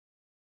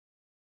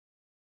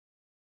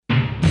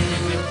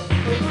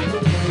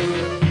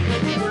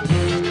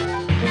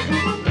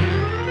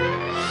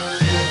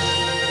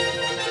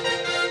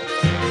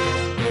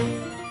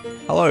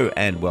Hello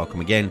and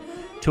welcome again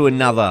to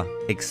another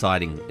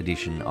exciting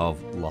edition of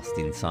Lost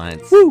in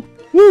Science. Woo!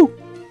 Woo!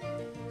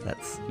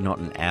 That's not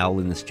an owl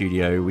in the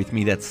studio with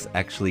me, that's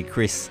actually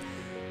Chris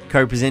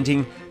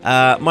co-presenting.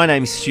 My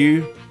name's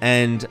Stu,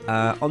 and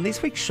on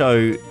this week's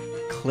show,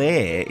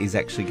 Claire is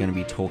actually going to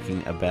be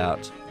talking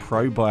about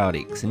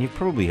probiotics, and you've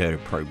probably heard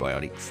of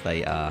probiotics.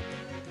 They are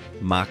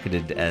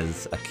marketed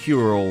as a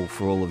cure-all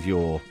for all of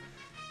your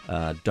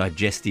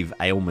digestive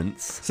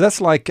ailments. So that's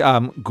like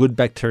good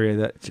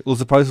bacteria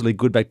supposedly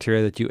good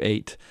bacteria that you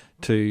eat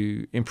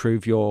to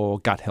improve your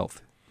gut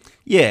health.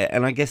 Yeah,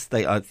 and I guess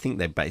I think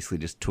they basically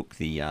just took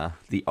the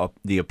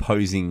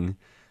opposing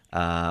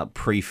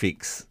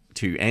prefix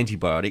to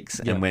antibiotics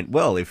and went,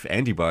 well, if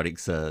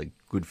antibiotics are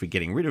good for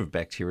getting rid of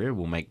bacteria,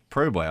 we'll make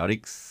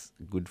probiotics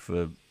good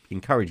for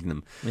encouraging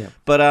them. Yeah.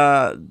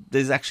 But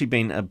there's actually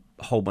been a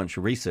whole bunch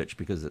of research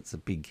because it's a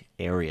big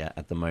area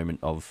at the moment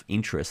of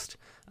interest.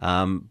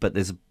 But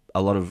there's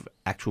a lot of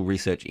actual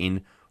research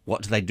in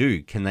what do they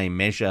do? Can they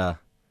measure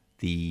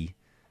the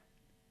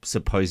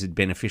supposed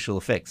beneficial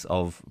effects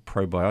of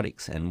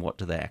probiotics, and what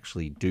do they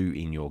actually do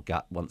in your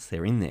gut once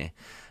they're in there?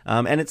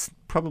 And it's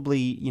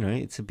probably,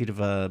 it's a bit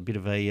of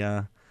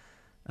a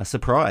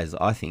surprise,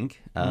 I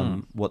think,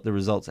 what the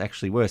results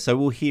actually were. So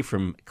we'll hear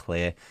from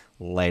Claire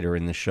later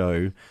in the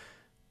show.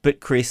 But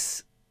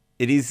Chris,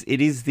 it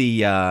is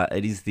the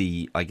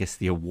I guess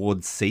the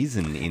awards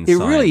season in It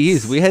science. really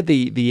is. We had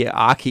the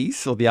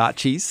Archies or the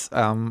Archies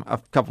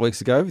a couple of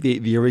weeks ago, the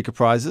Eureka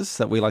Prizes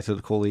that we like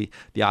to call the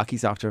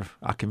Archies after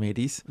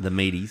Archimedes. The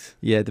meaties.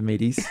 Yeah, the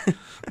Medes.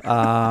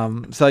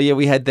 So yeah,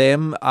 we had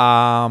them.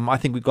 I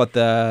think we've got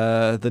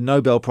the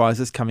Nobel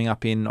Prizes coming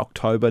up in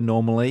October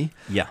normally.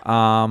 Yeah.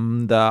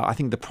 I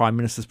think the Prime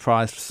Minister's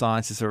Prize for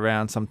Science is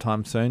around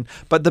sometime soon.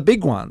 But the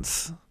big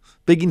ones,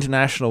 big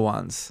international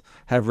ones,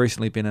 have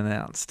recently been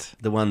announced.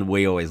 The one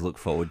we always look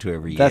forward to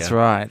every year. That's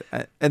right.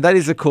 And that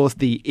is, of course,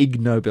 the Ig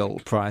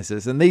Nobel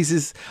Prizes. And this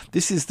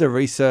is the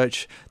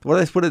research, what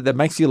they put it, that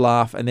makes you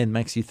laugh and then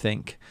makes you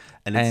think.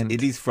 And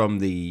it is from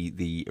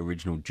the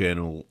original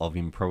Journal of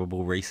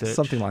Improbable Research.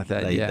 Something like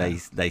that,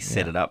 They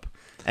set it up.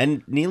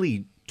 And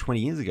nearly 20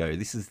 years ago,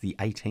 this is the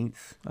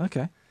 18th.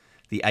 Okay.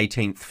 The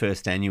 18th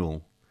first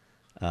annual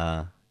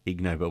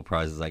Ig Nobel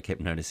Prizes I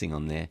kept noticing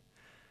on their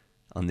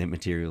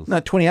materials.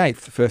 No, 28th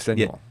first Yeah,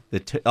 annual. the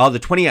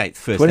 28th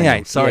first 28th,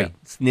 annual. Sorry, yeah.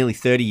 It's nearly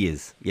 30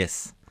 years.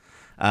 Yes.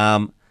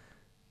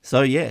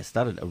 So yeah, it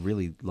started a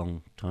really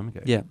long time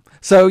ago. Yeah.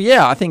 So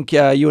yeah, I think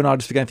you and I are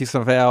just going through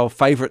some of our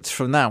favourites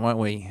from that, weren't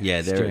we?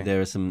 Yeah, there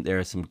are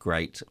some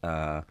great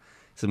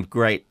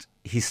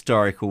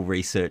historical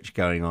research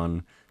going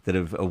on that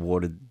have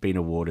been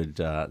awarded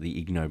the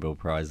Ig Nobel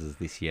Prizes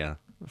this year.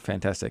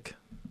 Fantastic.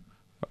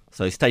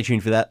 So stay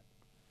tuned for that,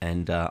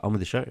 and on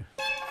with the show.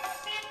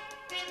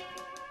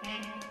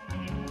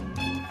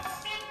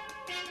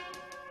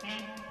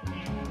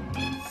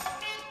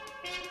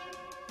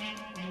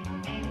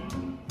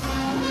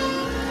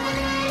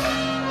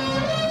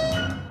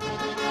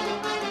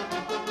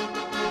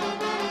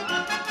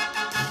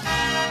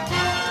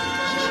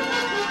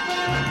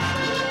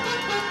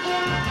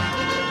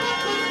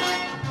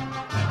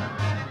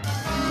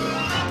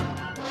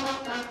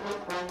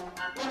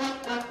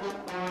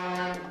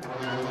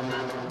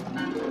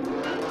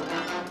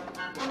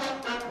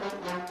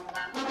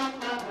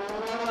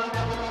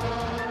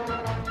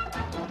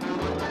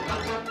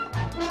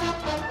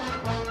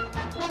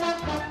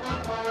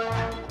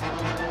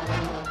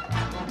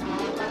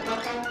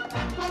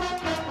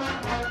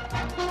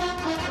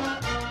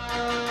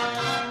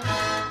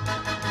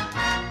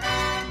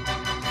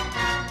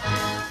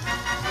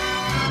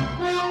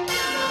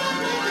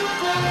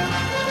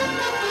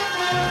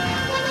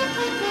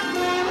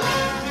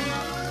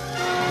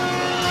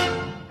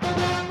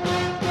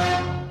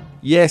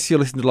 Yes, you're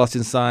listening to Lost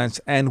in Science,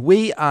 and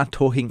we are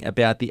talking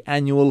about the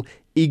annual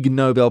Ig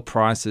Nobel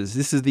Prizes.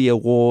 This is the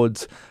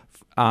awards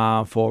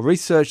for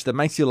research that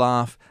makes you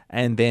laugh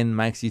and then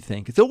makes you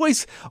think. It's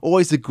always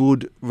a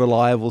good,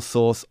 reliable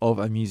source of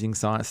amusing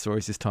science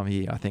stories this time of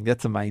year. I think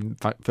that's the main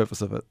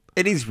purpose of it.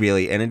 It is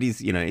really, and it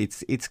is,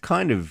 it's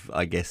kind of,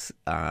 I guess,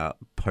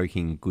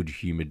 poking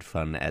good-humoured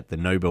fun at the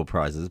Nobel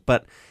Prizes,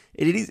 but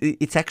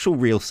it's actual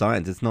real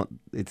science.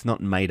 It's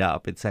not made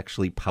up. It's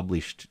actually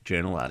published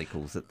journal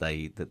articles that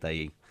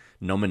they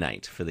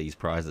nominate for these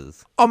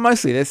prizes. Oh,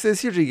 mostly.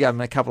 There's usually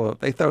a couple of,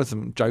 they throw in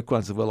some joke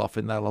ones as well.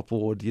 Often they'll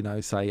award,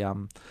 say a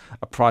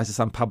prize to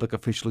some public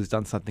official who's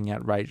done something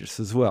outrageous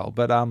as well.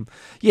 But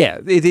yeah,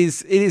 it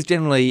is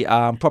generally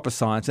proper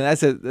science, and as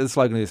the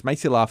slogan is,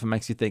 makes you laugh and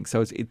makes you think.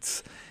 So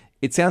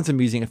it sounds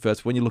amusing at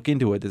first. When you look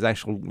into it, there's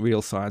actual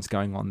real science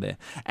going on there.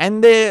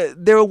 And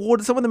they're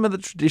awarded, some of them are the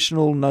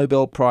traditional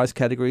Nobel Prize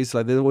categories.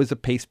 So there's always a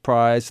Peace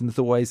Prize, and there's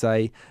always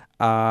a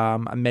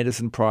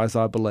medicine prize,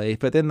 I believe.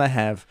 But then they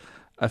have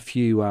a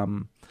few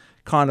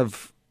kind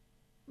of,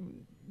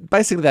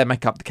 basically they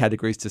make up the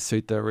categories to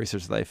suit the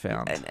research they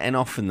found. And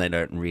often they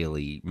don't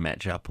really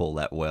match up all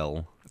that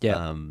well.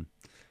 Yeah.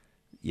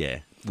 Yeah,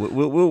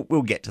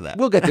 we'll get to that.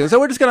 We'll get to it. So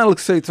we're just going to look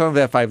through some of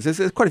our favourites.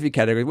 There's quite a few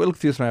categories. We'll look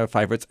through some of our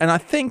favourites. And I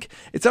think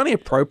it's only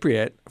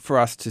appropriate for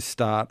us to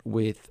start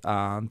with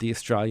the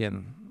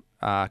Australian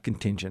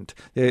contingent.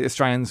 The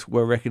Australians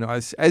were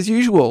recognised, as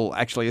usual,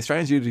 actually.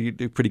 Australians usually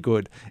do pretty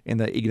good in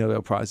the Ig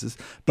Nobel Prizes.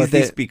 But is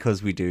this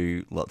because we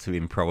do lots of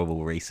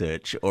improbable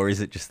research, or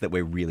is it just that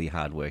we're really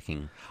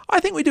hardworking? I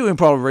think we do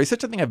improbable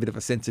research. I think I have a bit of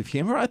a sense of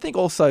humour. I think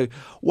also,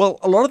 well,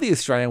 a lot of the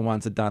Australian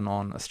ones are done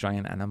on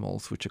Australian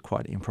animals, which are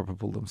quite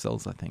improbable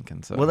themselves, I think.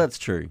 And so, well, that's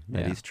true.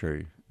 That is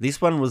true.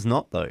 This one was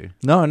not, though.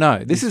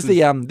 No. This is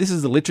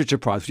the literature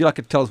prize. Would you like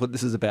to tell us what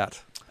this is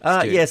about?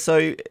 Yeah,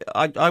 so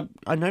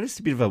I noticed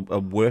a bit of a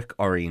work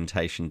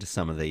orientation to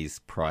some of these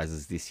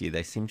prizes this year.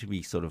 They seem to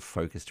be sort of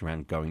focused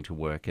around going to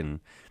work and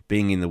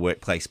being in the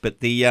workplace. But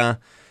the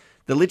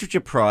literature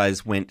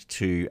prize went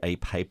to a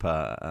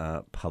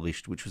paper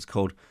published which was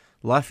called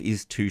 "Life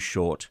is Too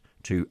Short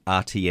to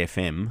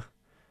RTFM: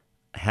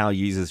 How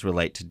Users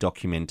Relate to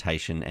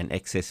Documentation and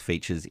Excess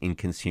Features in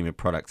Consumer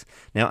Products."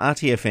 Now,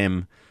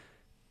 RTFM,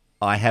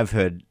 I have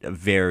heard a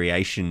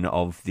variation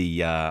of the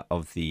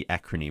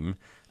acronym.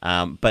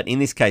 But in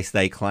this case,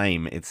 they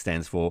claim it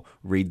stands for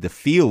Read the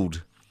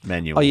Field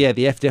Manual. Oh, yeah,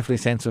 the F definitely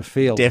stands for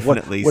field.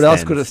 Definitely. What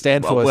else could it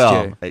stand for,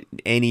 Well,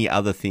 any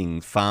other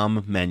thing,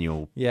 farm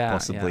manual,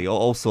 possibly. Yeah.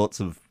 All sorts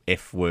of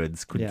F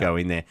words could go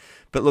in there.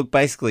 But look,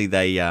 basically,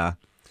 they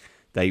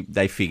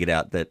figured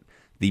out that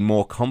the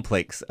more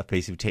complex a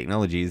piece of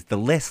technology is, the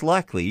less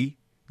likely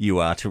you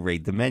are to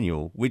read the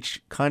manual,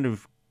 which kind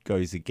of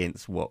goes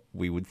against what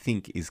we would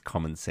think is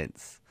common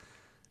sense.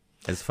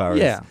 As far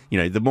as,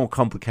 the more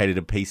complicated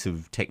a piece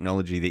of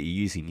technology that you're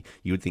using,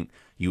 you would think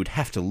you would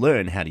have to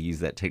learn how to use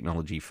that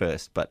technology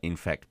first. But in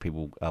fact,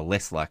 people are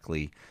less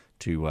likely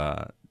to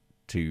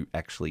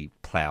actually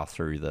plow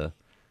through the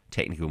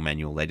technical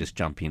manual. They just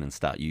jump in and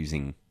start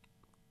using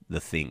the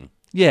thing.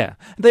 Yeah.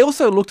 They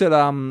also looked at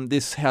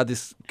how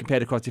this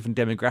compared across different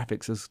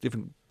demographics, as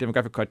different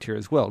demographic criteria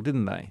as well,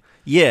 didn't they?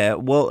 Yeah.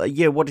 Well,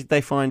 what did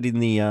they find in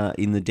the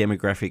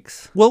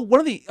demographics? Well,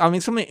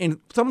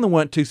 some of them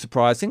weren't too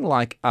surprising.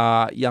 Like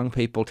young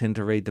people tend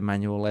to read the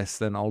manual less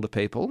than older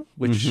people,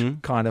 which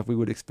kind of we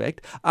would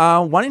expect.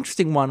 One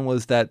interesting one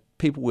was that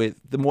people with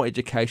the more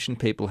education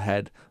people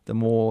had, the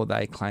more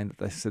they claimed that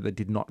they said they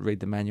did not read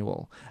the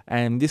manual,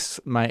 and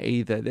this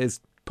there's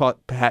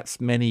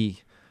perhaps many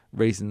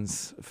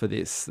reasons for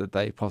this that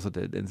they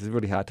posited, and it's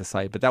really hard to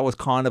say, but that was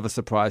kind of a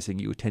surprising.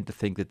 You would tend to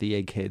think that the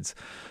eggheads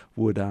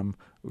would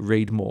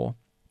read more.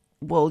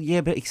 Well,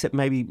 yeah, but except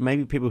maybe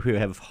people who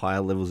have higher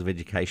levels of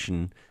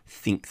education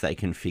think they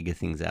can figure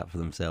things out for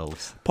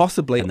themselves.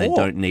 Possibly. And they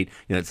don't need,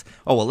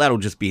 that'll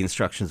just be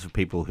instructions for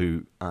people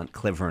who aren't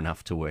clever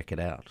enough to work it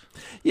out.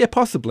 Yeah,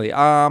 possibly. It's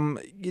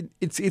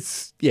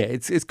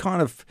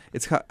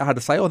hard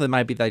to say, or then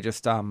maybe they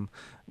just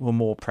were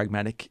more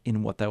pragmatic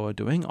in what they were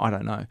doing. I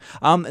don't know.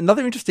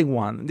 Another interesting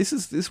one. This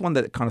is one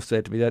that kind of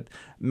said to me that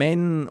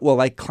men,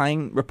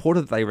 they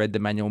reported that they read the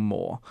manual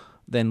more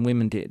than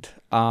women did.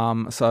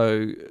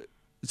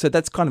 So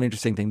that's kind of an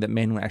interesting thing, that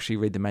men will actually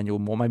read the manual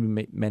more.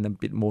 Maybe men are a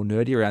bit more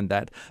nerdy around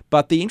that.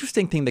 But the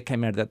interesting thing that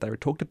came out of that they were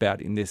talked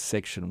about in this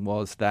section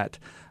was that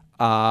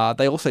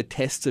they also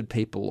tested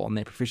people on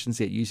their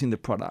proficiency at using the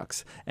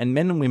products, and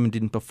men and women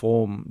didn't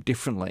perform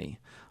differently.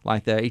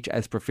 Like they're each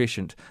as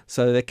proficient.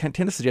 So they can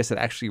tend to suggest that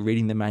actually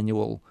reading the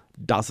manual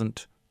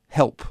doesn't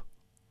help.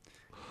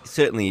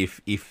 Certainly,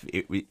 if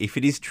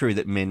it is true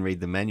that men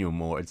read the manual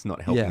more, it's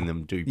not helping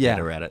them do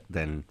better at it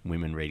than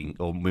women reading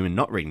or women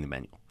not reading the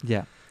manual.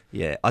 Yeah.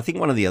 Yeah. I think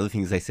one of the other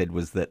things they said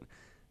was that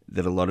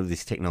a lot of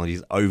this technology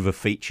is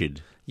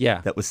over-featured.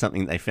 Yeah. That was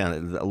something they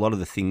found, that a lot of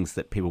the things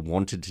that people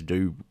wanted to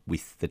do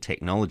with the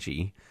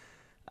technology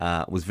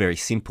was very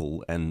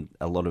simple, and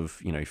a lot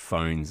of,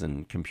 phones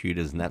and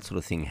computers and that sort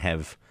of thing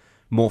have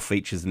more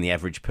features than the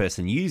average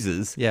person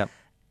uses. Yeah.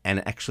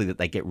 And actually that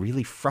they get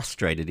really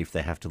frustrated if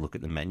they have to look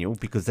at the manual,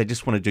 because they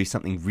just want to do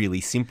something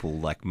really simple,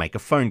 like make a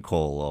phone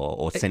call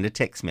or send a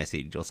text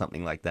message or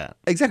something like that.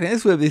 Exactly. And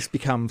that's where this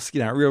becomes,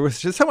 real.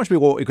 There's so much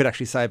more we could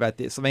actually say about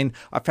this. I mean,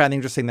 I found it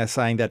interesting they're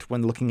saying that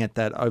when looking at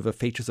that over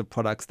features of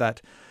products, that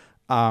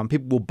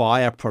people will buy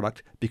a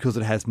product because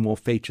it has more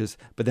features,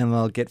 but then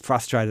they'll get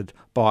frustrated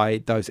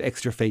by those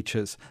extra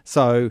features.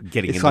 So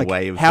getting it's in the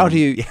way of how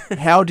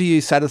do you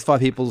satisfy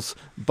people's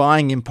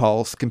buying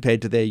impulse compared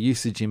to their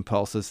usage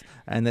impulses?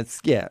 And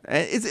that's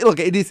this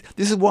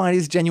is why it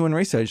is genuine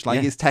research.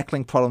 Like it's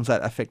tackling problems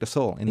that affect us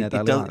all in their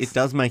daily lives. It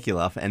does make you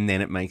laugh, and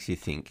then it makes you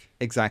think.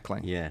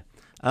 Exactly. Yeah.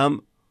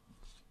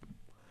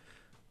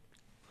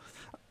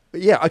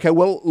 Yeah. Okay.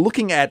 Well,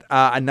 looking at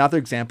another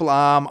example,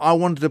 I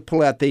wanted to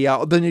pull out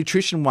the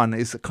nutrition one.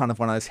 Is kind of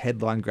one of those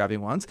headline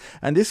grabbing ones,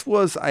 and this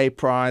was a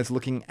prize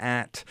looking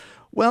at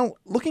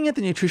the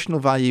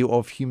nutritional value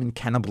of human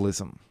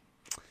cannibalism.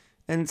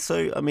 And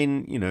so, I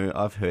mean,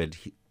 I've heard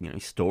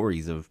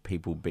stories of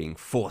people being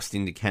forced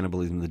into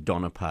cannibalism. The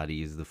Donner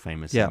Party is the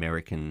famous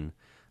American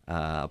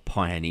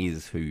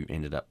pioneers who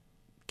ended up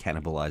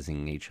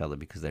cannibalizing each other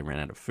because they ran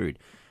out of food.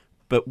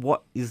 But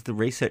what is the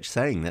research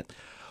saying that?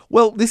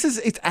 Well,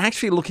 it's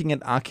actually looking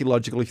at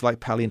archaeological, if you like,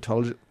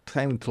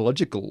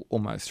 paleontological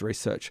almost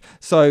research.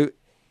 So,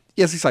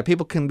 as you say,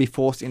 people can be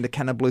forced into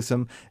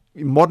cannibalism.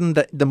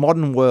 The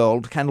modern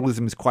world,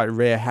 cannibalism is quite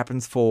rare,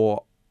 happens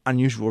for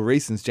unusual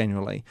reasons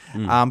generally.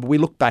 But we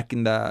look back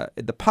in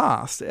the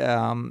past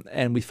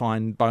and we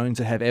find bones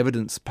that have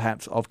evidence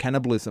perhaps of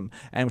cannibalism,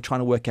 and we're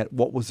trying to work out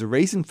what was the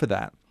reason for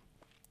that.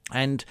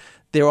 And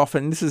they're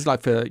often, this is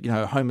like for,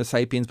 Homo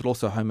sapiens, but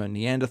also Homo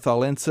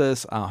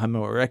neanderthalensis,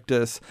 Homo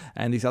erectus,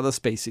 and these other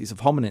species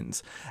of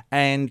hominins.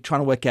 And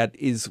trying to work out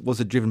was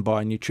it driven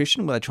by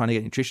nutrition? Were they trying to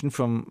get nutrition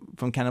from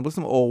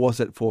cannibalism? Or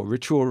was it for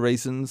ritual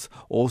reasons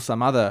or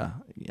some other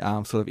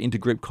sort of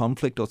intergroup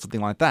conflict or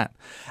something like that?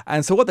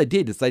 And so what they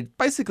did is they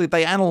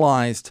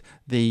analysed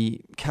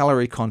the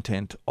calorie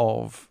content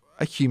of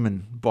a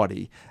human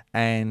body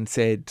and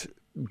said,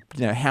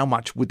 how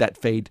much would that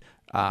feed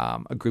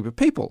a group of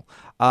people.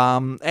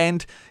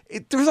 And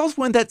the results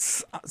weren't that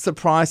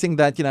surprising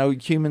that,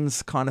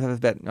 humans kind of have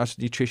about much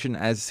nutrition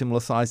as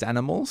similar-sized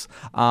animals,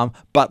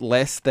 but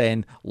less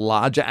than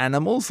larger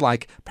animals.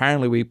 Like,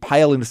 apparently we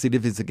pale in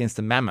significance against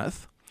a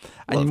mammoth.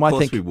 And Well, you of might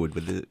course think, we would,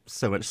 with it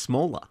so much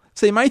smaller.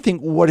 so you may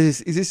think, what is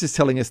this just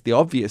telling us the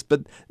obvious?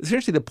 But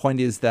essentially the point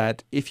is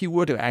that if you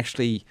were to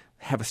actually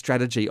have a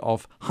strategy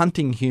of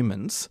hunting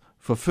humans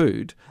for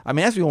food, I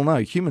mean, as we all know,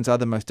 humans are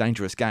the most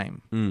dangerous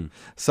game.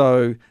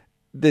 So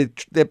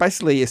they're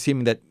basically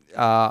assuming that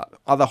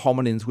other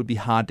hominins would be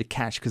hard to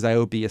catch because they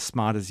would be as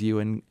smart as you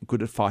and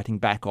good at fighting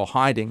back or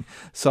hiding.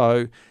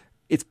 So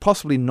it's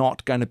possibly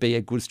not going to be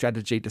a good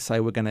strategy to say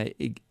we're going to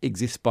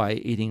exist by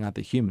eating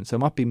other humans. So it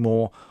might be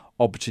more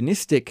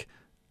opportunistic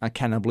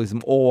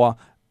cannibalism or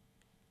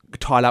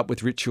tied up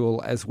with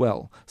ritual as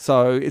well.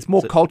 So it's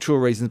more cultural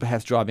reasons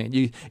perhaps driving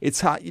it.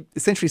 It's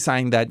essentially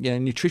saying that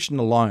nutrition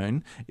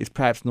alone is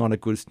perhaps not a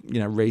good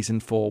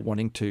reason for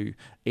wanting to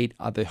eat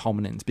other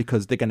hominins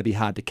because they're going to be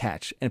hard to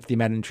catch. And for the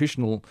amount of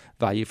nutritional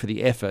value for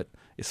the effort,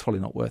 it's probably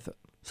not worth it.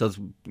 So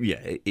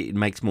it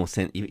makes more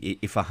sense.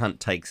 If a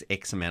hunt takes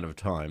X amount of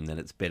time, then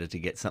it's better to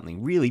get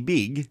something really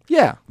big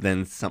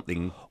than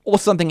something... Or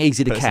something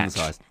easy to catch.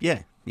 Person-sized.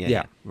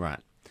 Yeah, right.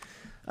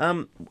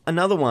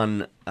 Another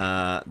one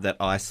that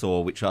I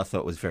saw, which I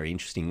thought was very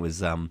interesting,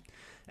 was, and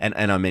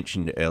I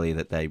mentioned earlier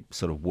that they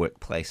sort of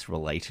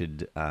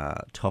workplace-related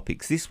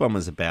topics. This one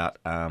was about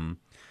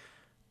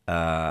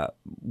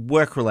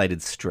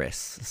work-related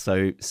stress.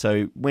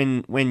 So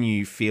when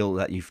you feel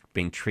that you've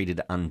been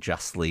treated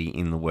unjustly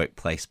in the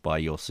workplace by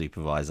your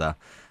supervisor,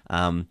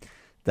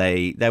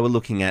 they were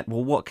looking at,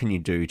 well, what can you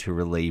do to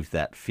relieve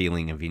that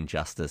feeling of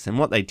injustice? And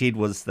what they did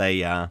was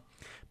they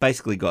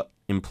basically got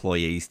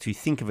employees to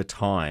think of a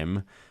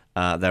time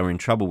they were in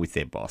trouble with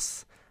their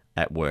boss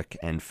at work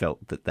and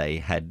felt that they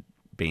had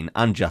been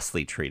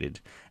unjustly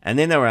treated. And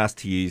then they were asked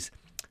to use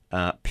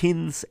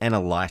pins and a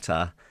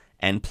lighter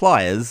and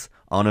pliers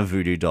on a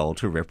voodoo doll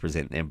to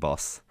represent their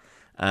boss.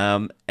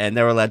 And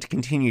they were allowed to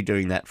continue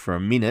doing that for a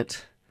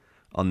minute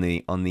on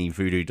the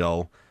voodoo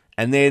doll.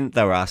 And then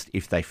they were asked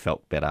if they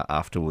felt better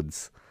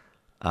afterwards,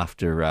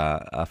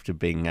 after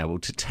being able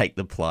to take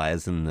the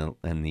pliers and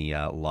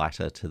the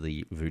lighter to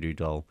the voodoo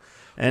doll.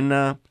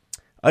 And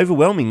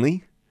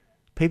overwhelmingly,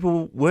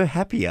 people were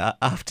happier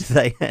after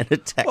they had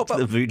attacked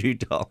the voodoo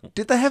doll.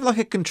 Did they have like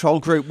a control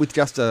group with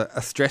just a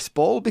stress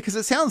ball? Because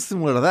it sounds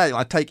similar to that.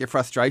 Like take your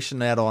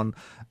frustration out on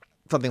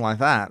something like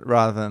that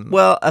rather than...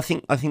 Well, I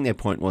think their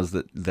point was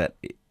that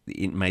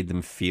it made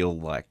them feel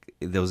like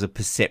there was a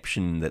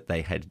perception that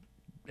they had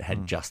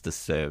justice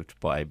served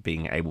by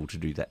being able to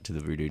do that to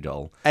the voodoo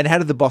doll. And how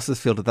did the bosses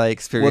feel? Did they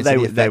experience they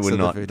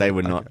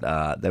were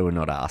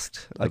not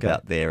asked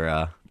about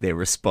their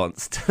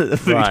response to the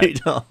voodoo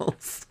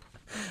dolls.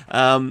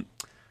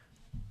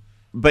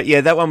 But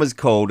yeah, that one was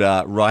called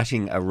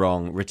Righting a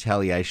Wrong,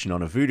 Retaliation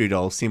on a Voodoo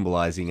Doll,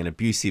 Symbolizing an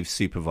Abusive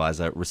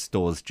Supervisor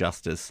Restores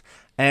Justice.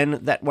 And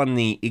that won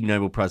the Ig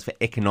Nobel Prize for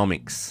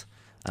Economics,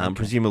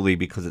 presumably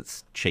because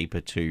it's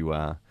cheaper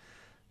to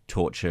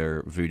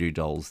torture voodoo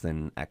dolls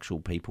than actual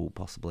people,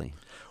 possibly.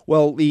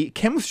 Well, the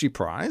Chemistry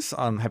Prize,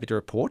 I'm happy to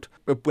report,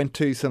 went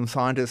to some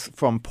scientists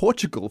from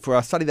Portugal for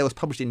a study that was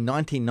published in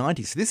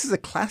 1990. So this is a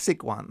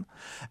classic one.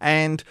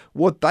 And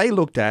what they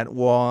looked at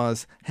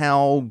was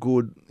how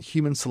good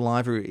human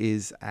saliva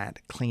is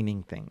at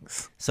cleaning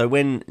things. So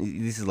when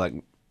this is like,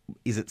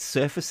 is it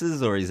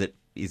surfaces or is it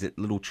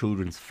little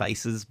children's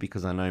faces?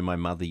 Because I know my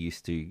mother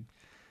used to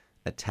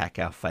attack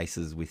our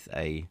faces with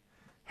a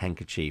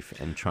handkerchief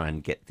and try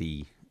and get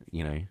the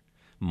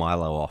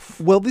Milo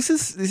off. Well, this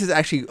is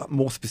actually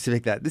more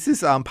specific. That this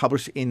is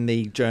published in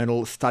the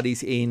journal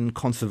Studies in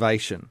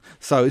Conservation.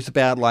 So it's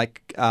about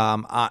like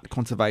art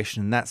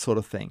conservation and that sort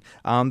of thing.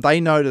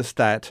 They noticed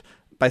that,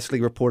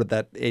 basically reported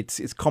that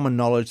it's common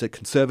knowledge that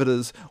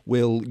conservators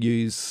will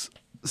use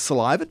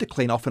saliva to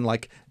clean often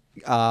like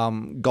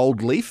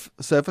gold leaf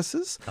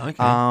surfaces,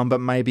 but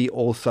maybe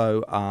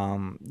also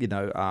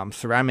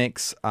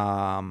ceramics.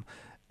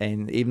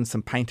 And even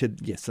some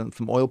painted, some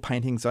oil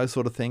paintings, those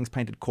sort of things,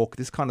 painted cork,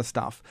 this kind of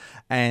stuff.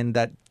 And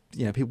that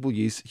people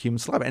use human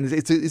saliva, and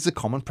it's a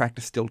common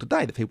practice still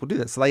today that people do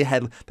that. So they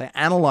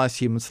analysed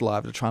human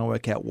saliva to try and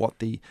work out what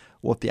the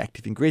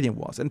active ingredient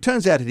was, and it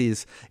turns out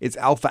it's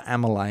alpha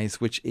amylase,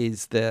 which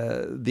is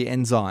the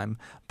enzyme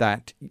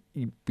that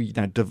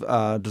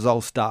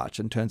dissolves starch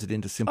and turns it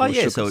into simple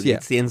sugars. So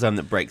it's the enzyme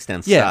that breaks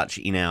down starch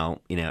in our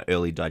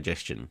early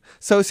digestion.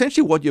 So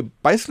essentially, what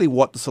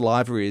the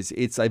saliva is,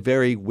 it's a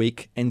very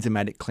weak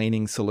enzymatic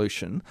cleaning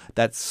solution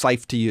that's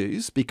safe to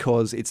use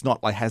because it's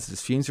not like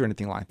hazardous fumes or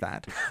anything like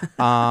that,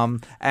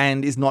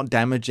 and is not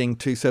damaging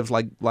to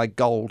surfaces like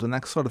gold and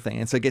that sort of thing,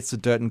 and so it gets the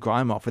dirt and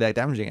grime off without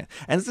damaging it.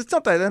 And it's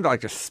not, they don't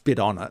like just spit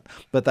on it,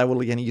 but they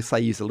will use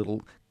a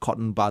little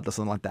cotton bud or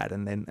something like that,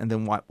 and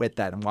then wet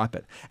that and wipe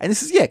it. And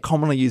this is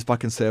commonly used by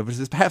conservators.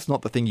 It's perhaps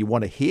not the thing you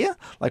want to hear.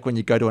 Like when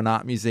you go to an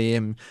art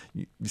museum,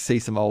 you see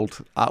some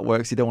old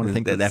artworks, you don't want to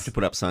think they have to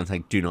put up signs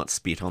saying "Do not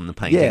spit on the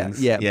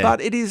paintings." Yeah.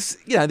 But it is,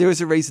 there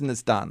is a reason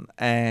it's done,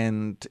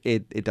 and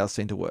it does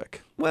seem to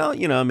work. Well,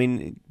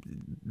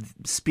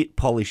 spit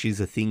polish is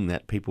a thing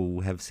that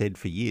people have said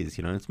for years.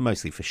 It's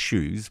mostly for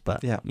shoes,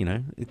 but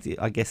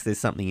I guess there's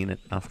something in it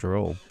after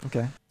all.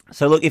 Okay.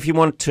 So look, if you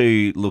want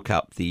to look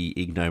up the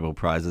Ig Nobel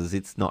Prizes,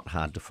 it's not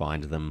hard to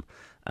find them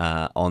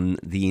on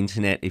the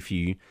internet. If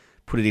you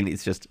put it in,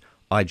 it's just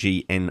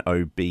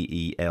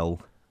IGNOBEL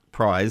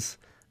prize,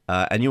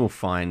 and you'll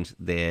find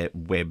their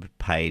web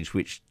page,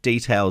 which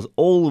details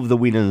all of the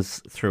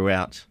winners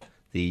throughout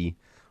the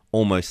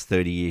almost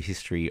 30-year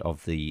history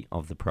of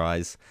the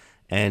prize.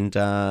 And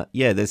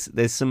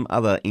there's some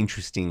other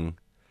interesting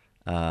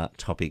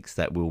topics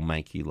that will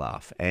make you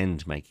laugh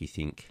and make you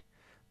think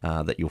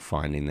that you'll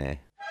find in there.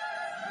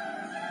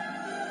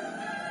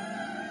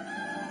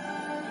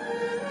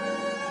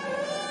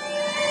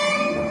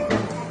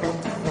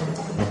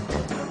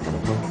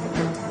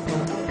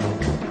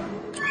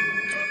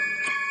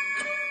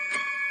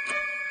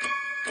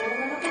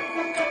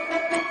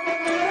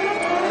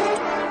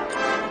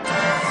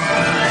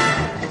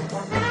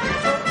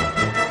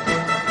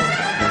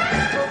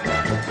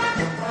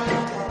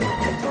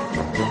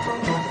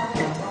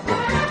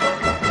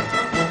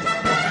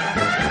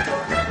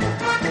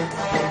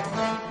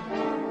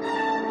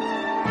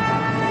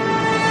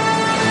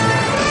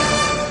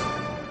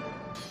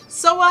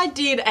 So I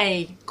did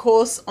a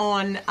course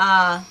on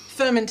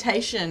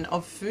fermentation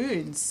of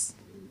foods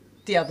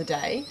the other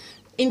day.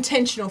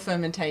 Intentional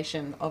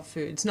fermentation of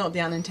foods, not the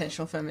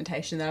unintentional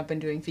fermentation that I've been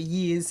doing for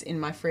years in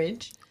my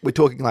fridge. We're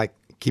talking like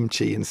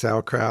kimchi and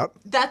sauerkraut.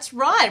 That's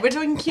right. We're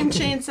talking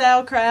kimchi and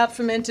sauerkraut,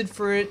 fermented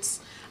fruits,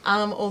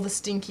 all the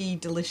stinky,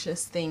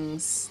 delicious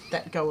things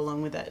that go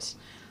along with it.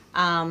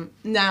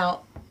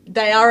 Now,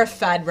 they are a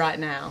fad right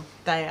now.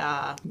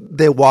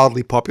 They're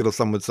wildly popular,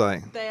 some would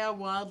say. They are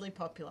wildly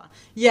popular.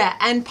 Yeah,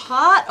 and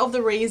part of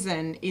the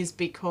reason is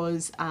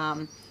because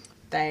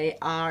they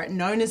are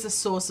known as a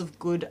source of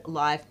good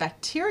live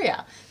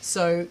bacteria.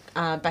 So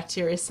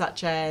bacteria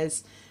such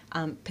as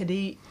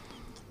Pediococcus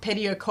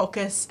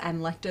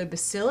and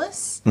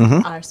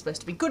Lactobacillus are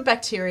supposed to be good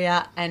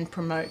bacteria and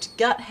promote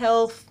gut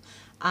health,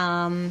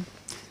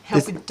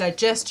 help with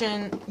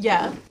digestion.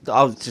 Yeah.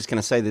 I was just going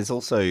to say there's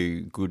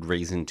also good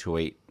reason to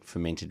eat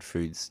fermented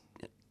foods.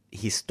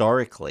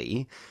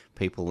 Historically,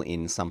 people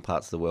in some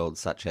parts of the world,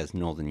 such as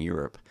Northern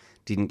Europe,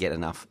 didn't get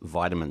enough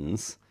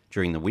vitamins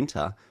during the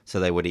winter, so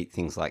they would eat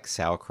things like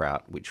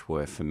sauerkraut, which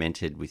were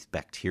fermented with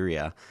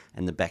bacteria,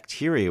 and the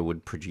bacteria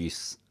would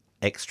produce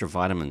extra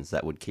vitamins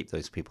that would keep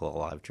those people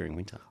alive during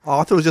winter. Oh,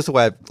 I thought it was just a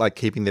way of like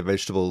keeping their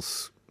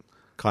vegetables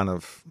kind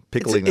of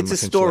pickling them. It's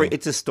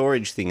a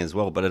storage thing as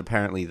well, but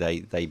apparently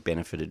they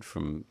benefited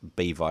from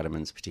B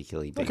vitamins,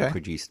 particularly being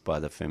produced by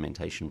the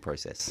fermentation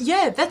process.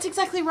 Yeah, that's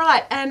exactly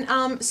right. And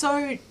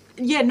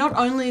not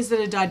only is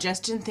it a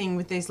digestion thing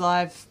with these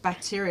live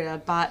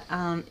bacteria, but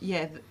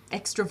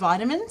extra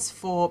vitamins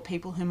for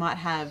people who might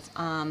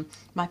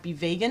be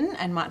vegan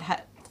and might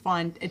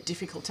find it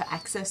difficult to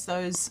access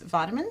those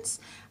vitamins.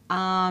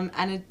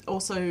 And it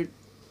also,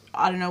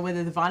 I don't know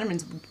whether the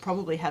vitamins would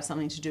probably have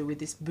something to do with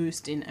this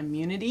boost in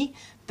immunity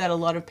that a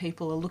lot of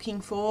people are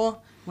looking for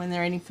when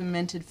they're eating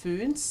fermented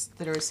foods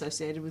that are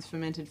associated with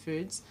fermented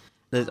foods.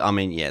 There's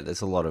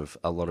a lot of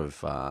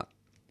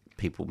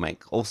people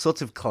make all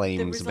sorts of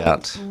claims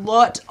about. There's a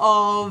lot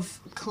of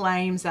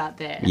claims out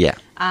there. Yeah.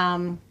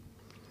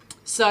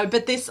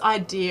 But this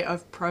idea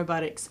of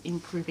probiotics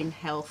improving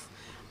health,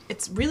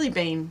 it's really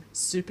been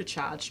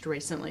supercharged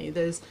recently.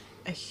 There's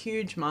a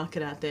huge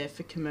market out there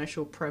for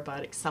commercial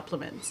probiotic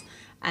supplements,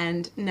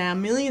 and now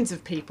millions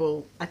of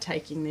people are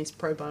taking these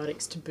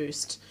probiotics to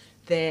boost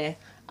their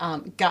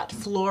gut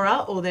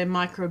flora or their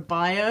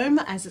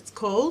microbiome, as it's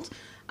called,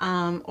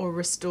 or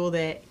restore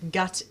their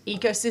gut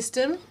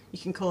ecosystem. You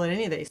can call it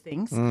any of these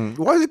things.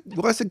 Why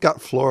is it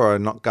gut flora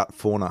and not gut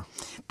fauna?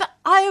 But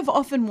I have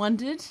often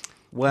wondered.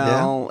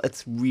 Well,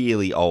 it's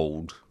really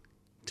old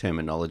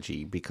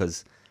terminology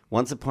because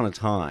once upon a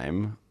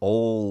time,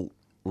 all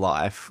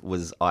life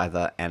was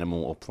either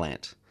animal or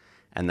plant,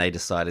 and they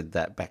decided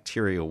that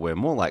bacteria were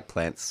more like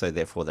plants, so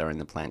therefore they're in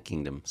the plant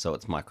kingdom, so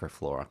it's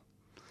microflora.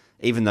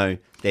 even though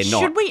they're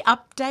not. Should we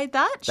update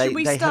that? They- Should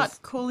we they start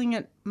have- calling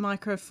it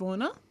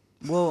microfauna?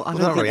 Well, I Well, don't not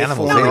think really they're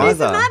animals fauna either. No, it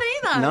isn't either. that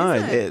either, No,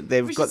 is it?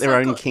 they've We got should their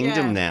start own call-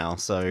 kingdom yeah. now.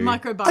 So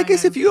Microbiome. I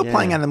guess if you were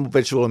playing Yeah. animal,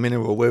 vegetable, or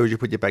mineral, where would you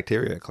put your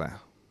bacteria, Claire?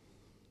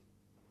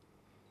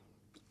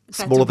 That's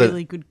smaller a than-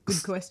 really good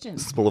question.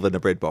 Smaller than a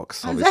bread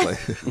box, obviously.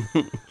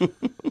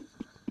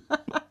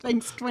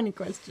 Thanks, 20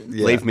 questions.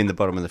 Yeah. leave them in the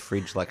bottom of the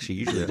fridge like she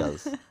usually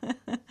does.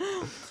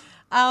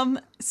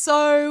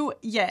 So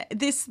yeah,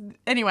 this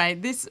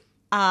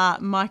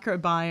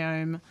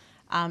microbiome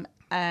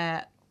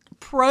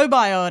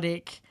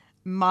probiotic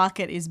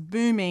market is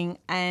booming,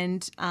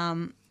 and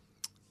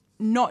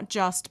not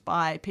just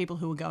by people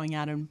who are going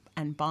out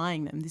and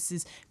buying them. This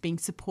is being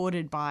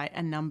supported by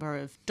a number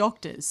of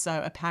doctors.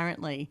 So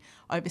apparently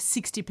over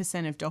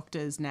 60% of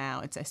doctors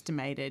now, it's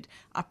estimated,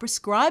 are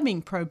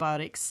prescribing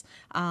probiotics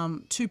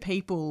to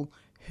people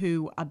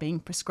who are being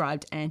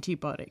prescribed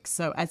antibiotics.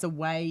 So as a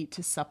way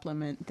to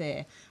supplement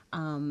their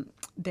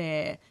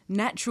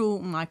natural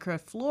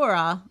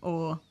microflora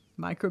or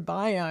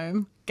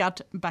microbiome, gut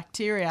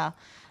bacteria,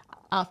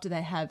 after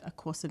they have a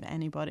course of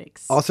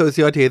antibiotics. Also, it's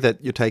the idea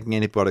that you're taking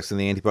antibiotics and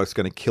the antibiotics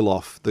are going to kill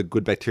off the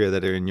good bacteria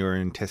that are in your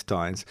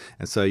intestines.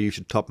 And so you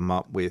should top them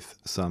up with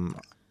some...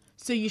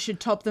 So you should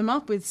top them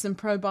up with some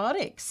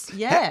probiotics.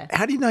 Yeah.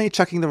 How do you know you're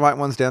chucking the right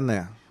ones down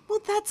there? Well,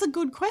 that's a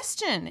good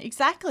question.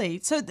 Exactly.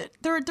 So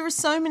there are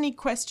so many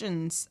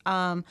questions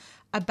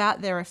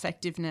about their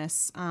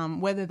effectiveness,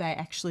 whether they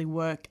actually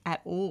work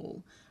at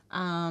all.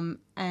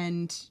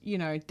 And, you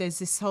know, there's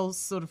this whole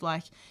sort of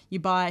like you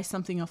buy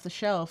something off the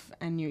shelf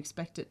and you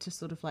expect it to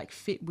sort of like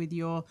fit with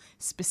your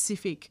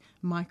specific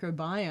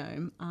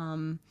microbiome.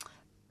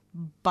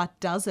 But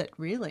does it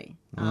really?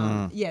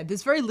 Yeah,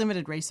 there's very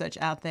limited research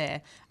out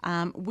there,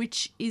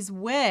 which is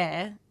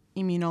where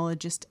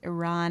immunologist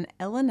Eran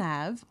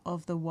Elanav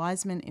of the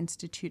Weizmann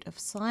Institute of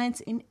Science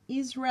in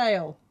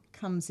Israel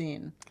comes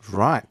in.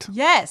 Right.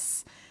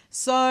 Yes.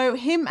 So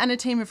him and a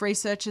team of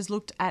researchers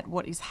looked at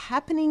what is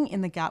happening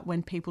in the gut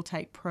when people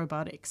take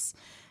probiotics.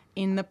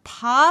 In the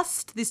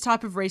past, this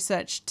type of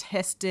research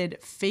tested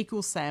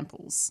fecal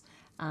samples,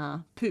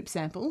 poop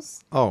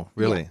samples. Oh,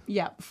 really?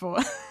 Yeah, for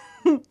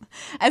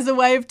as a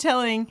way of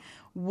telling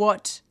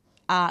what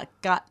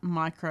gut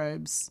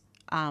microbes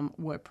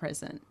were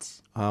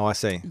present. Oh, I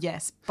see.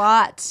 Yes,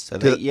 but So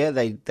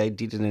they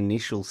did an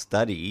initial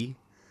study,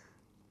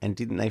 and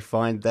didn't they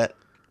find that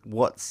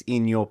what's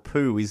in your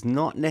poo is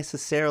not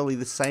necessarily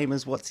the same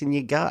as what's in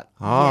your gut?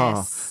 Oh,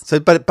 Yes. so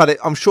but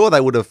I'm sure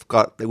they would have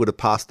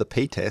passed the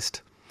P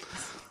test.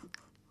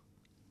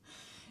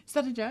 is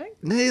that a joke?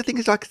 No, I think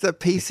it's like the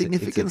P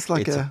significance,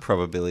 It's a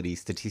probability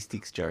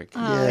statistics joke.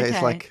 Oh, Yeah,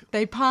 it's like-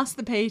 they passed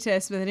the P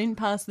test, but they didn't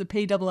pass the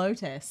POO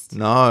test.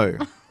 no.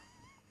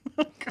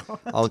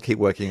 I'll keep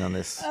working on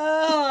this.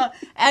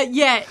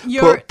 Yeah,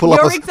 you're pull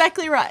up a-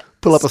 exactly right.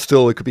 Pull up a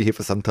stool. We could be here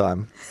for some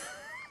time.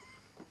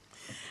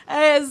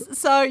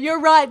 So you're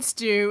right,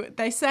 Stu.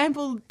 They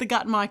sampled the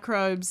gut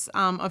microbes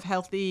of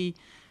healthy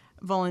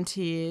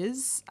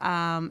volunteers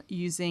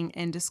using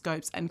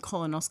endoscopes and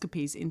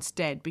colonoscopies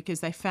instead, because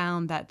they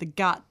found that the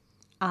gut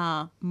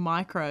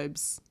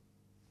microbes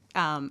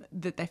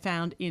that they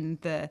found in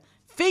the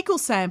fecal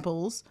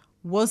samples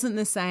wasn't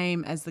the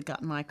same as the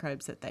gut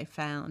microbes that they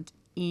found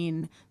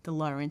in the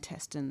lower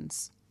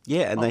intestines.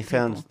 Yeah, and of they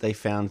people.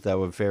 found they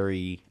were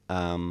very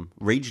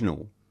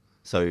regional.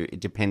 So it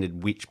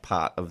depended which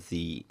part of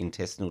the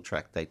intestinal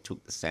tract they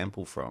took the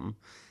sample from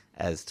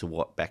as to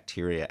what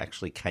bacteria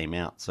actually came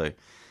out. So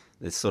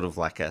there's sort of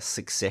like a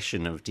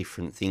succession of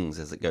different things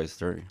as it goes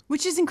through.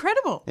 Which is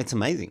incredible. It's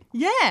amazing.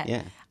 Yeah.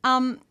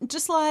 Yeah.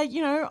 Just like,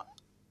 you know,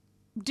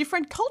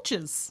 different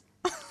cultures.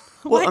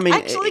 Well, Like, I mean,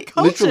 actually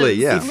cultures. literally,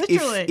 yeah.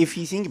 Literally. If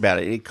you think about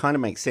it, it kind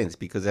of makes sense,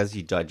 because as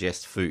you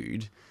digest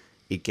food,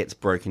 it gets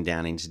broken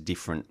down into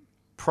different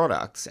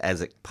products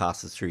as it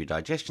passes through your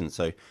digestion.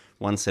 So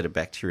one set of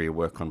bacteria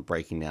work on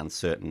breaking down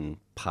certain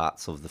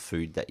parts of the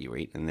food that you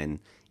eat, and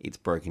then it's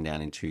broken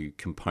down into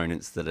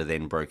components that are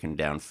then broken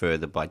down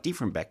further by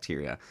different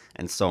bacteria,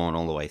 and so on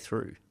all the way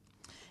through.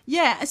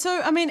 Yeah,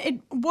 so I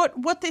mean,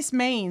 what this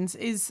means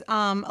is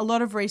a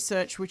lot of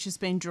research which has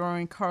been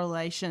drawing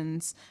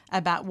correlations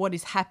about what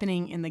is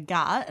happening in the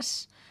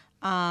gut,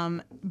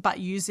 but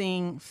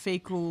using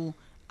fecal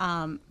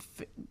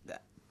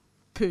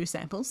poo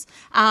samples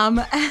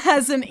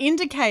as an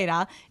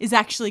indicator is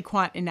actually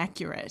quite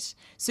inaccurate.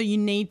 So you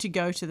need to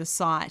go to the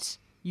site.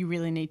 You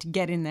really need to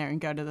get in there and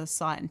go to the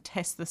site and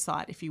test the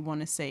site if you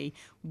want to see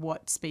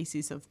what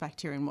species of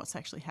bacteria and what's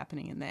actually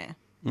happening in there.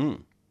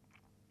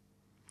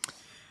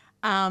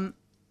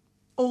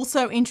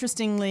 Also,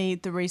 interestingly,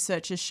 the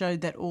researchers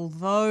showed that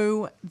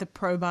although the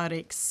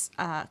probiotics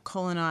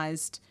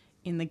colonized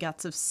in the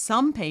guts of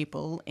some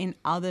people, in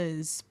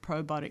others,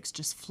 probiotics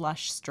just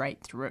flush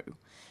straight through.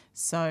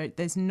 So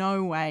there's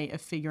no way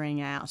of figuring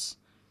out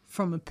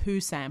from a poo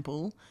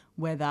sample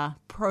whether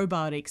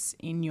probiotics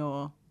in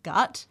your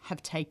gut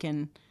have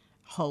taken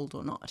hold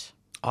or not.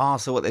 Oh,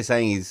 so what they're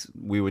saying is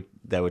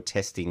they were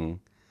testing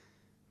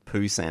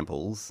poo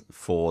samples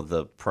for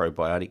the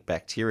probiotic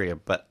bacteria,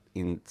 but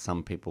in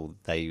some people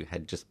they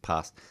had just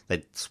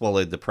they'd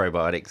swallowed the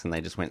probiotics and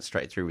they just went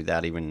straight through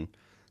without even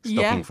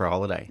stopping for a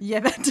holiday. Yeah,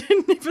 that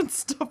didn't even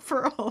stop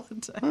for a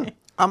holiday.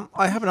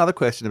 I have another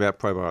question about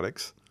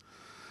probiotics.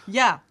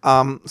 Yeah.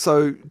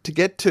 So to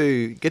get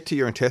to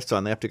your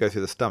intestine, they have to go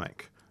through the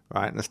stomach,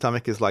 right? And the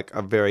stomach is like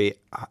a very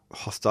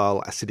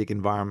hostile, acidic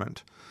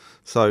environment.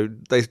 So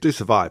they do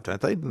survive,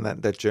 don't they? In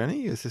that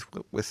journey, is this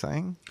what we're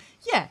saying?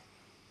 Yeah.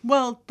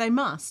 Well, they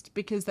must,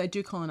 because they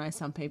do colonize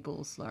some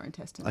people's lower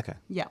intestine. Okay.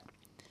 Yeah.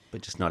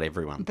 But just not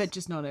everyone. But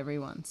just not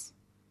everyone's.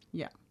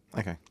 Yeah.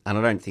 Okay. And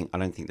I don't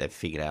think they've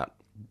figured out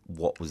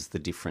what was the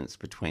difference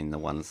between the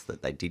ones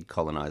that they did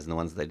colonize and the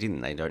ones they didn't.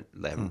 They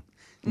haven't.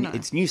 No.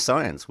 It's new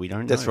science. We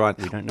don't know. That's right.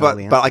 We don't know all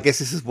the But I answers. guess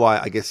this is why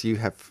I guess you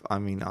have. I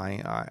mean,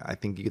 I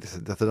think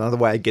that's another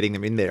way of getting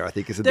them in there. I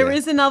think isn't there? There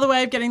is another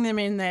way of getting them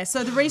in there.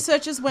 So the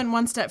researchers went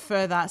one step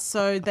further.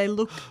 So they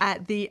looked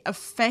at the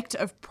effect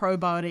of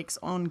probiotics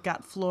on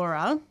gut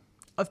flora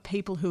of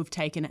people who have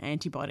taken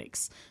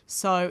antibiotics.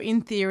 So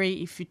in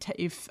theory, if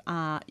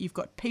you've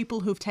got people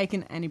who've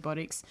taken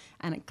antibiotics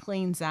and it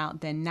cleans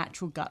out their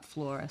natural gut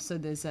flora, so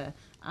there's a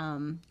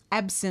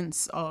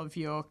absence of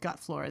your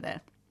gut flora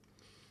there.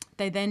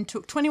 They then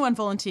took 21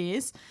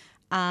 volunteers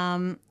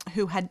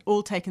who had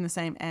all taken the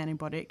same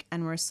antibiotic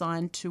and were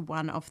assigned to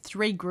one of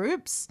 3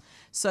 groups.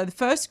 So the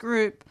first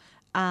group,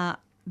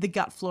 the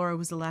gut flora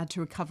was allowed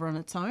to recover on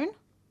its own.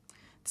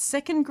 The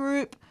second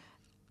group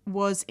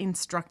was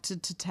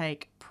instructed to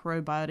take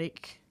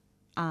probiotic,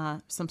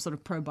 some sort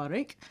of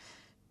probiotic,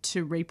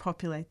 to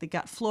repopulate the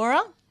gut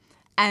flora.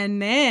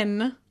 And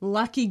then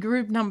lucky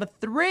group number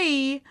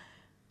 3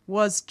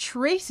 was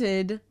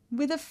treated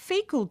with a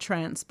fecal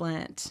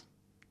transplant.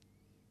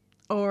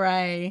 Or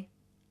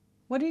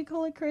what do you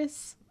call it,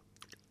 Chris?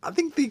 I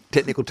think the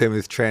technical term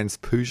is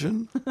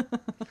transfusion.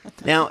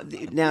 Now,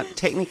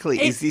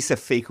 technically, is this a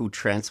fecal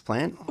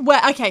transplant?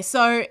 Well, okay,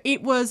 so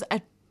it was a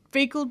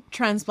fecal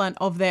transplant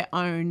of their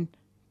own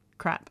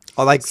crap.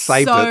 Oh, they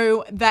saved it.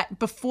 So that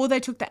before they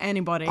took the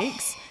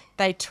antibiotics,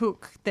 they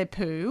took their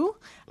poo.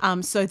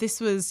 So this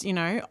was,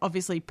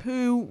 obviously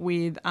poo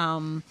with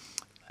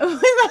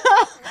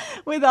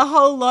with a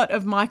whole lot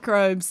of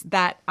microbes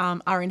that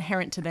are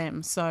inherent to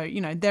them. So,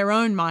 their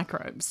own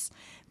microbes.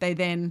 They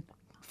then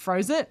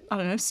froze it,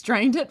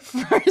 strained it,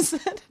 froze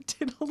it,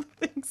 did all the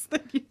things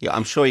that you... Yeah,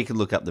 I'm sure you could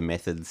look up the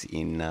methods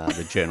in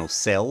the journal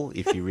Cell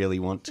if you really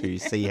want to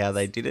see how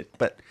they did it.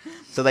 But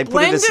so they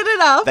Blended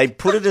it up. They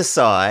put it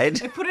aside.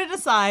 They put it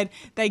aside.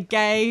 They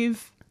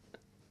gave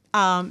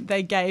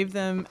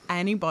them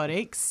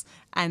antibiotics,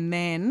 and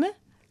then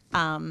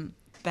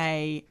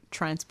they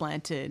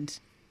transplanted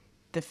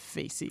the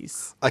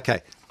feces.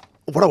 Okay.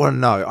 What I want to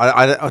know,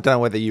 I don't know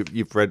whether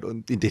you've read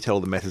in detail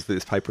the methods for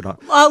this paper or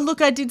not. Well,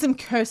 look, I did some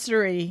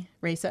cursory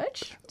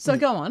research, so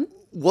go on.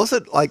 Was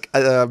it like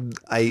a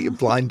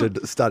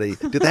blinded study?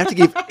 Did they have to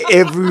give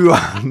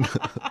everyone?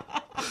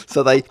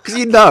 So because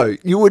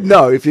you would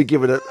know if you're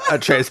given a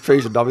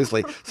transfusion,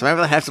 obviously. So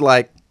maybe they have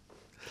to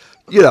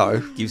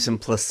Give some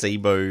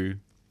placebo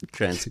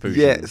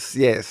transfusion.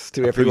 Yes,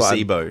 to everyone.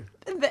 Placebo.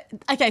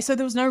 Okay, so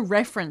there was no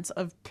reference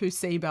of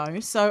placebo,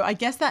 so I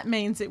guess that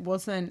means it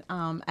wasn't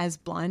as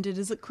blinded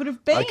as it could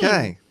have been.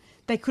 Okay.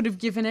 They could have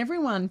given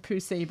everyone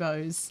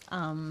placebos,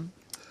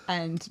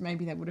 and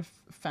maybe they would have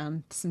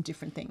found some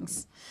different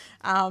things.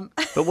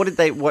 But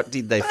what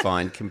did they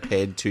find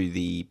compared to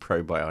the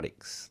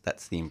probiotics?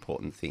 That's the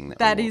important thing.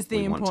 That is the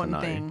we want to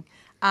important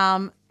know.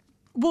 thing.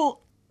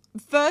 Well,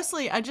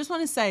 firstly, I just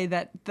want to say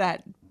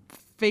that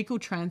fecal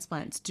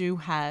transplants do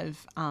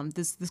have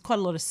there's quite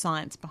a lot of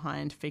science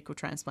behind fecal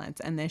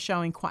transplants, and they're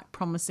showing quite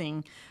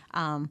promising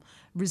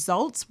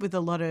results with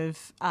a lot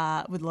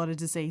of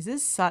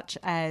diseases, such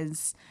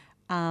as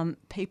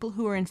people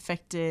who are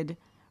infected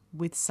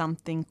with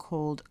something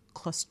called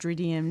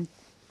Clostridium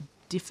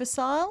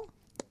difficile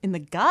in the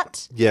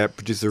gut. Yeah, it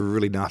produces a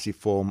really nasty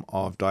form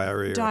of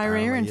diarrhea.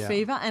 Diarrhea and apparently, yeah.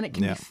 fever, and it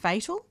can Yeah. be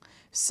fatal.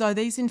 So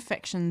these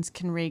infections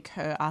can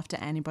recur after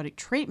antibiotic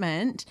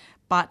treatment,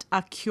 but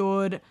are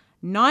cured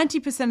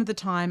 90% of the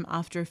time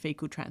after a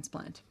fecal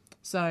transplant.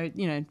 So,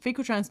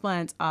 fecal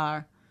transplants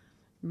are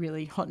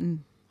really hot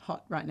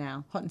right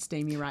now, hot and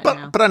steamy right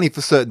now. But only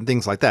for certain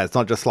things like that. It's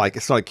not just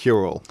it's not a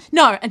cure-all.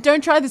 No, and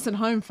don't try this at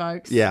home,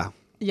 folks. Yeah.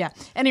 Yeah.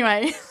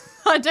 Anyway,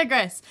 I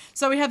digress.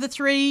 So we have the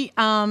 3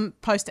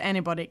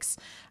 post-antibiotics.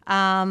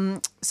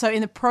 So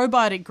in the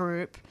probiotic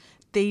group,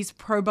 these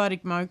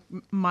probiotic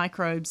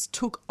microbes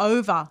took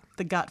over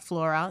the gut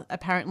flora,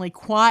 apparently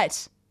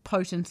quite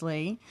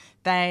potently.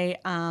 They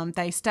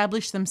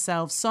established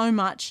themselves so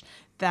much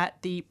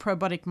that the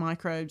probiotic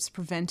microbes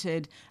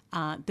prevented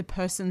the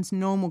person's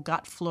normal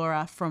gut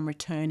flora from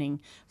returning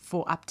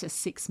for up to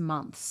 6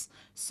 months.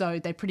 So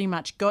they pretty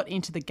much got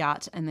into the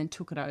gut and then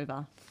took it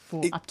over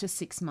for up to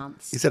 6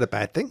 months. Is that a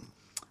bad thing?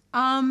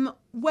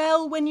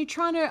 Well, when you're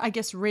trying to, I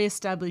guess,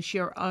 reestablish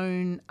your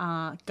own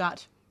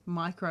gut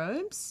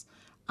microbes,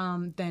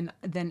 then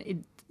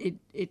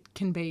it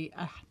can be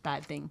a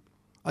bad thing.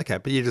 Okay,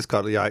 but you just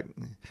got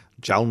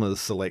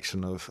Jalna's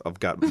selection of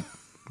gut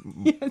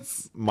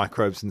Yes.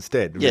 microbes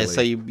instead. Yeah, really.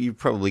 so you've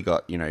probably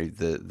got,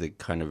 the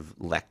kind of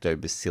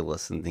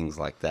lactobacillus and things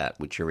like that,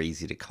 which are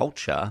easy to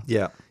culture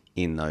Yeah.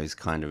 in those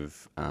kind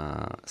of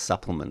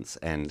supplements,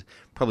 and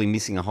probably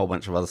missing a whole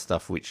bunch of other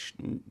stuff which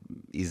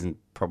isn't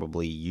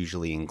probably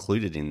usually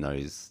included in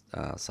those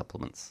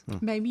supplements.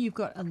 Maybe you've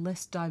got a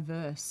less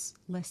diverse,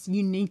 less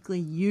uniquely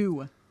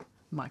you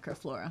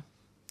microflora.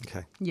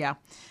 Okay. Yeah.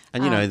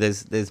 And,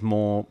 there's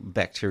more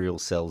bacterial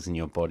cells in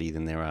your body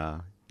than there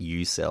are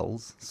you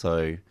cells.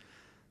 So,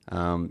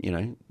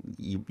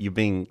 you're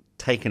being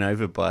taken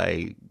over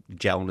by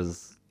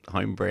Jalna's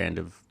home brand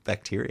of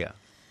bacteria.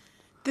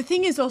 The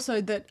thing is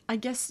also that I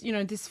guess,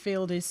 this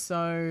field is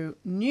so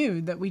new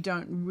that we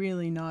don't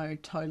really know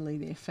totally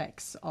the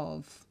effects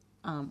of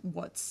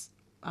what's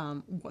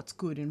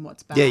good and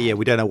what's bad. Yeah.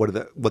 We don't know what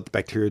the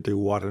bacteria do,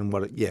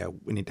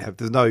 we need to have.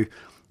 There's no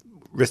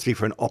recipe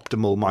for an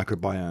optimal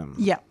microbiome.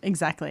 Yeah,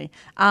 exactly.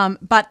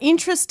 But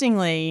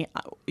interestingly,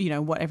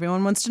 what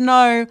everyone wants to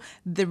know,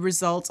 the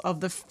results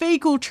of the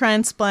fecal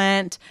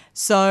transplant.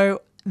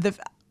 So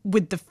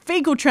with the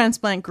fecal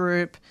transplant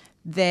group,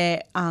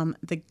 the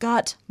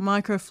gut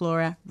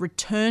microflora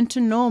returned to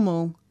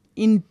normal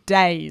in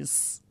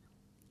days,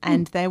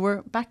 and they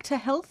were back to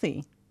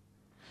healthy.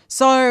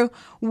 So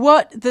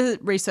what the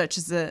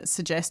researchers are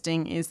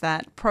suggesting is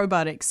that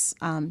probiotics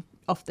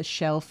off the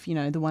shelf,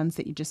 the ones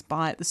that you just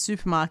buy at the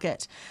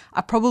supermarket,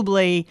 are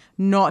probably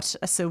not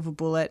a silver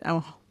bullet,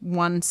 a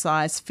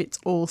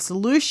one-size-fits-all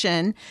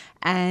solution,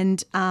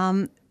 and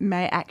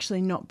may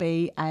actually not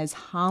be as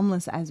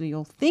harmless as we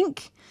all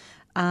think.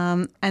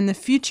 And the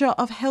future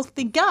of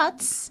healthy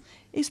guts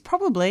is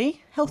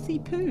probably healthy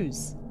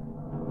poos.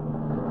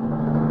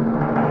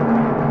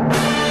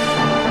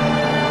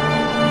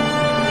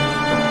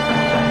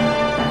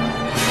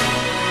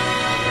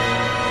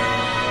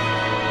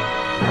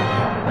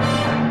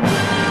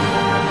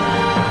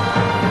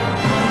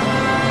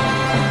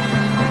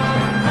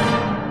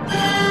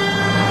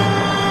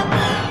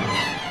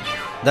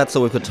 That's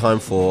all we've got time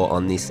for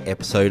on this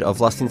episode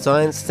of Lost in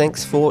Science.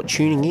 Thanks for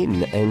tuning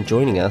in and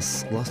joining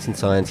us. Lost in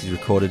Science is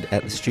recorded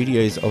at the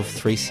studios of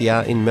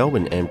 3CR in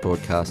Melbourne and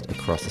broadcast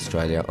across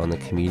Australia on the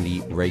Community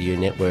Radio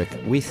Network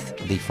with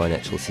the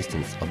financial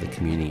assistance of the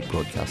Community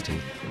Broadcasting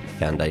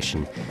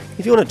Foundation.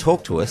 If you want to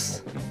talk to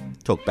us,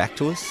 talk back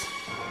to us,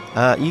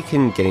 you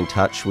can get in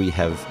touch. We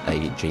have a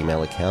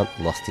Gmail account,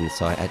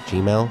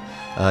 lostinsci@gmail.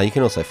 You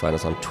can also find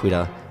us on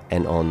Twitter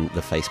and on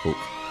the Facebook.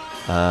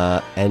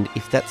 And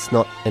if that's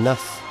not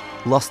enough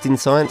Lost in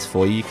Science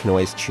for you, you can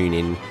always tune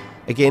in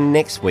again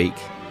next week,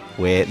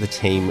 where the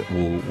team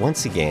will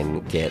once again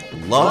get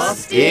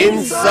Lost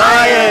in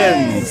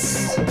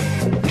Science!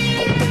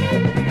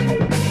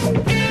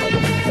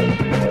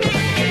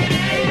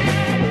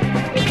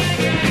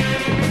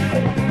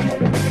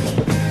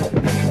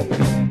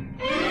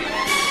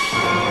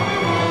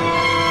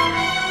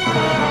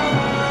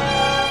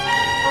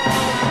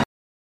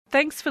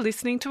 Thanks for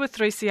listening to a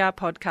 3CR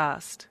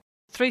podcast.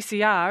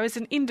 3CR is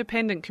an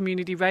independent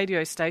community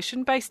radio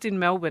station based in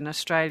Melbourne,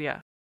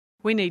 Australia.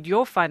 We need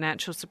your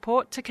financial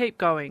support to keep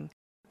going.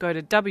 Go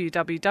to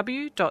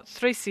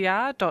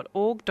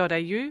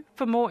www.3cr.org.au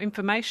for more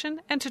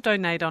information and to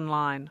donate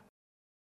online.